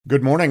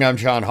Good morning, I'm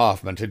John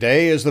Hoffman.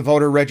 Today is the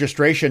voter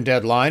registration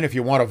deadline if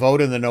you want to vote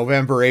in the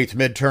November 8th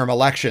midterm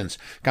elections.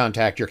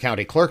 Contact your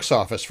county clerk's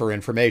office for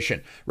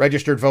information.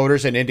 Registered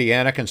voters in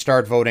Indiana can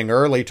start voting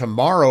early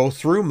tomorrow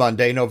through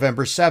Monday,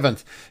 November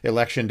 7th.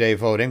 Election day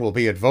voting will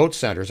be at vote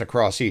centers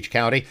across each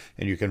county,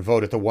 and you can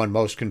vote at the one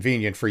most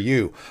convenient for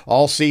you.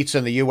 All seats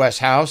in the U.S.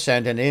 House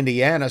and an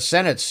Indiana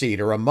Senate seat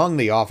are among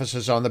the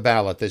offices on the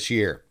ballot this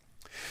year.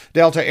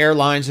 Delta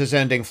Airlines is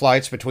ending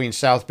flights between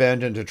South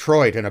Bend and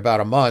Detroit in about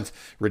a month,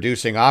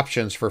 reducing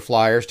options for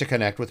flyers to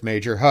connect with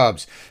major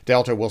hubs.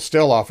 Delta will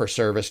still offer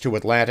service to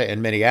Atlanta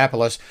and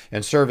Minneapolis,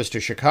 and service to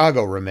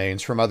Chicago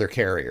remains from other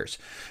carriers.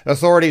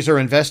 Authorities are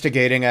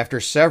investigating after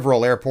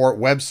several airport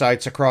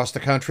websites across the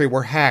country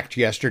were hacked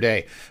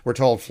yesterday. We're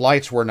told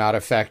flights were not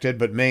affected,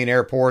 but main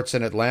airports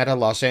in Atlanta,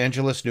 Los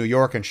Angeles, New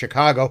York, and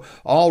Chicago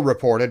all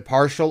reported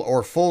partial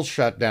or full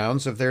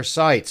shutdowns of their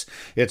sites.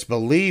 It's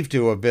believed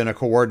to have been a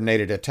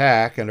coordinated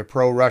attack, and a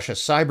pro-Russia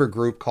cyber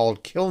group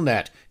called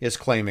Killnet is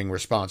claiming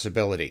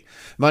responsibility.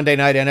 Monday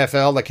night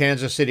NFL, the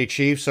Kansas City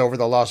Chiefs over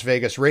the Las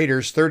Vegas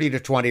Raiders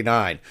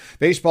 30-29.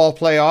 Baseball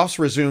playoffs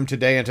resume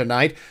today and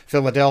tonight.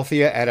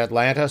 Philadelphia at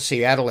Atlanta,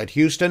 Seattle at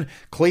Houston,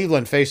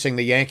 Cleveland facing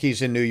the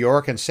Yankees in New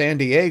York, and San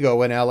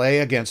Diego in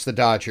LA against the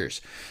Dodgers.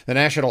 The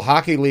National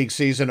Hockey League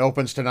season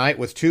opens tonight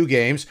with two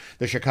games.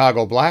 The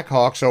Chicago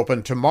Blackhawks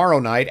open tomorrow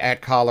night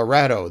at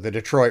Colorado. The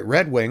Detroit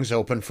Red Wings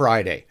open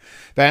Friday.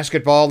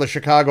 Basketball, the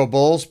Chicago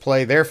Bulls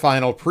play their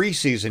final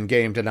preseason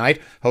game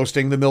tonight,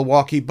 hosting the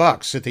Milwaukee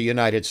Bucks at the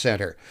United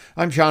Center.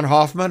 I'm John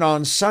Hoffman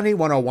on Sunny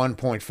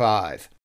 101.5.